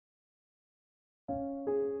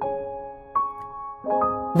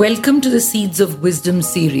Welcome to the Seeds of Wisdom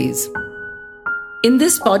series. In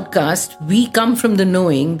this podcast, we come from the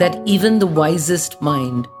knowing that even the wisest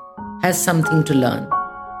mind has something to learn,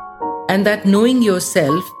 and that knowing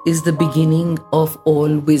yourself is the beginning of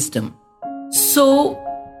all wisdom. So,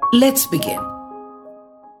 let's begin.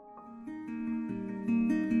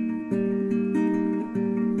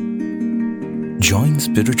 Join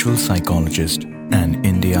spiritual psychologist and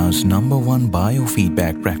India's #1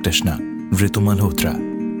 biofeedback practitioner, Ritu Malhotra,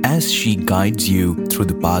 as she guides you through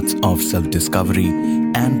the paths of self-discovery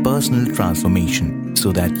and personal transformation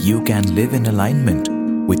so that you can live in alignment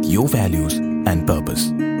with your values and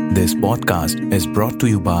purpose. This podcast is brought to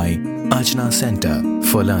you by Ajna Center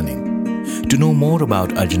for Learning. To know more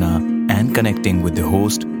about Ajna and connecting with the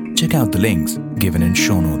host, check out the links given in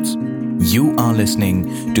show notes. You are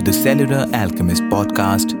listening to the Cellular Alchemist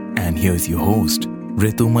podcast, and here's your host,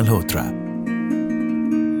 Ritu Malhotra.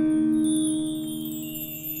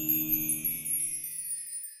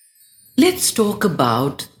 Let's talk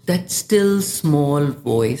about that still small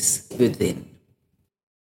voice within.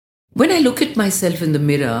 When I look at myself in the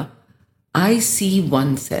mirror, I see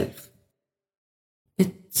one self.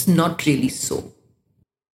 It's not really so.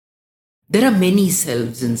 There are many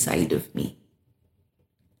selves inside of me.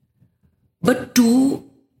 But two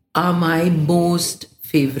are my most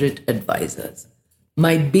favorite advisors,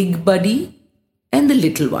 my big buddy and the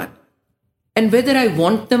little one. And whether I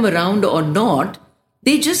want them around or not,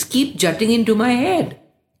 they just keep jutting into my head.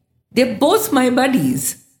 They're both my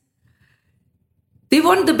buddies. They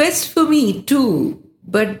want the best for me too,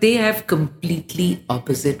 but they have completely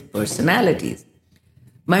opposite personalities.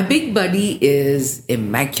 My big buddy is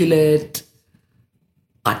immaculate,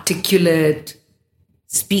 articulate,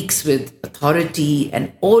 speaks with authority,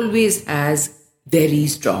 and always has very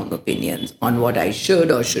strong opinions on what I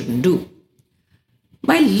should or shouldn't do.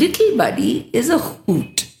 My little buddy is a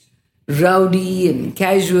hoot, rowdy and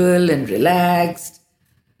casual and relaxed,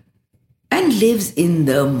 and lives in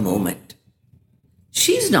the moment.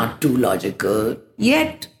 She's not too logical,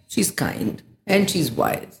 yet she's kind and she's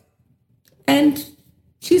wise. And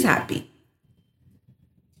she's happy.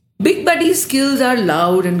 Big Buddy's skills are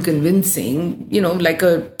loud and convincing, like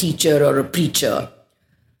a teacher or a preacher.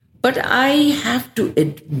 But I have to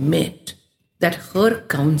admit that her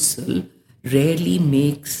counsel rarely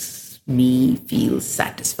makes me feel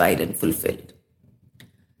satisfied and fulfilled.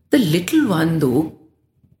 The little one, though,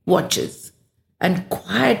 watches, and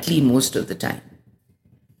quietly most of the time.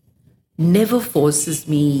 Never forces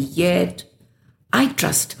me, yet I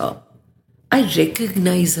trust her. I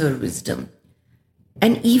recognize her wisdom.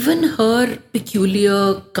 And even her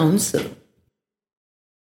peculiar counsel.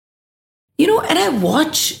 And I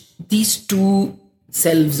watch these two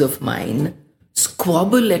selves of mine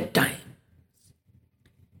squabble at times.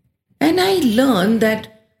 And I learn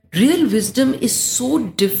that real wisdom is so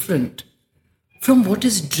different from what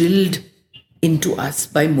is drilled into us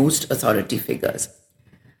by most authority figures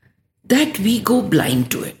that we go blind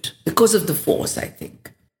to it because of the force, I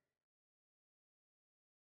think.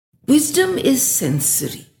 Wisdom is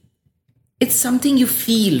sensory. It's something you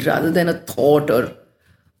feel rather than a thought or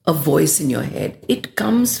a voice in your head. It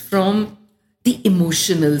comes from the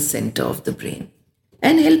emotional center of the brain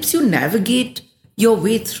and helps you navigate your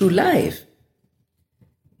way through life.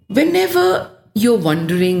 Whenever you're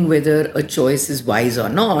wondering whether a choice is wise or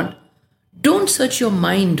not, don't search your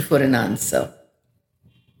mind for an answer.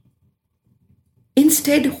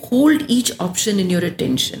 Instead, hold each option in your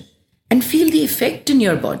attention and feel the effect in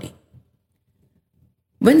your body.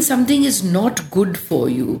 When something is not good for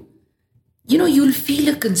you, you'll feel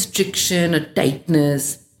a constriction, a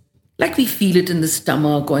tightness, like we feel it in the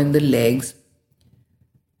stomach or in the legs.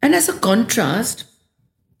 And as a contrast,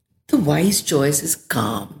 the wise choice is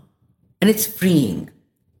calm and it's freeing.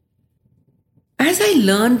 As I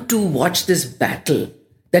learn to watch this battle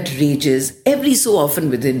that rages every so often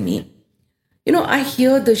within me, I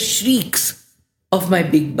hear the shrieks of my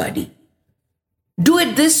big buddy. Do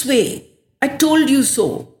it this way. I told you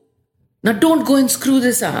so. Now don't go and screw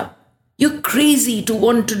this up. You're crazy to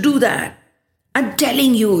want to do that. I'm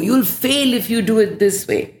telling you, you'll fail if you do it this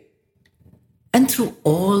way. And through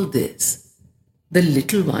all this, the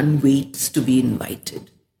little one waits to be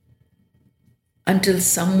invited until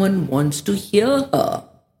someone wants to hear her.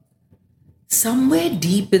 Somewhere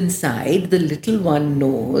deep inside, the little one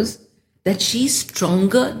knows that she's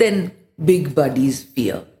stronger than Big Buddy's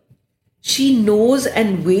fear. She knows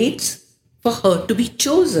and waits for her to be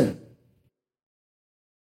chosen.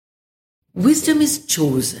 Wisdom is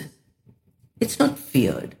chosen. It's not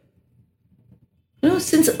feared.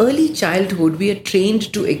 Since early childhood, we are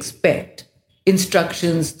trained to expect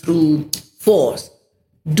instructions through force,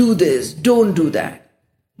 do this, don't do that.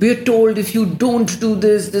 We are told if you don't do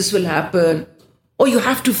this, this will happen. Or you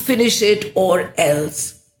have to finish it or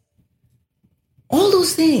else. All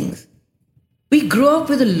those things. We grow up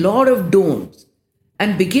with a lot of don'ts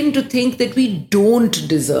and begin to think that we don't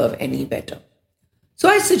deserve any better. So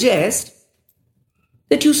I suggest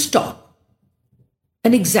that you stop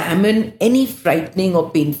and examine any frightening or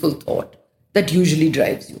painful thought that usually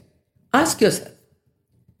drives you. Ask yourself,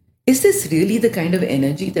 is this really the kind of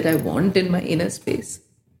energy that I want in my inner space?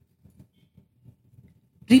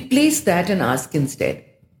 Replace that and ask instead,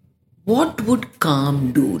 what would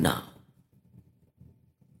calm do now?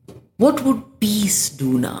 What would peace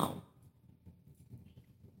do now?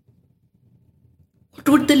 What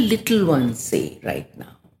would the little ones say right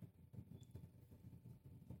now?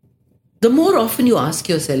 The more often you ask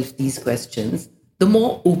yourself these questions, the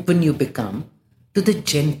more open you become to the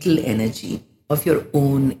gentle energy of your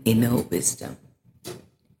own inner wisdom.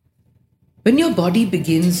 When your body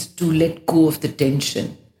begins to let go of the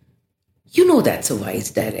tension, you know that's a wise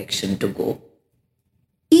direction to go.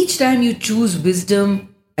 Each time you choose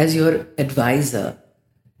wisdom as your advisor,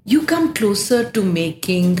 you come closer to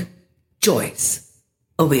making choice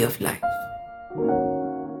a way of life.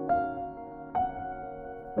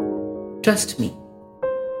 Trust me,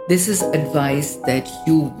 this is advice that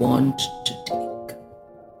you want to take.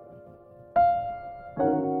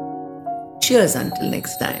 Cheers until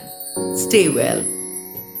next time. Stay well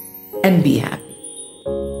and be happy.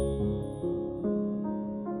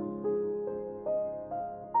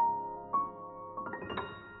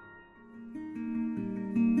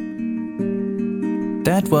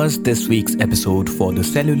 That was this week's episode for the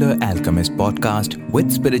Cellular Alchemist podcast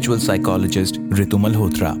with spiritual psychologist Ritu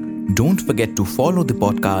Malhotra. Don't forget to follow the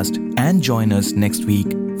podcast and join us next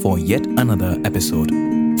week for yet another episode.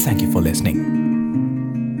 Thank you for listening.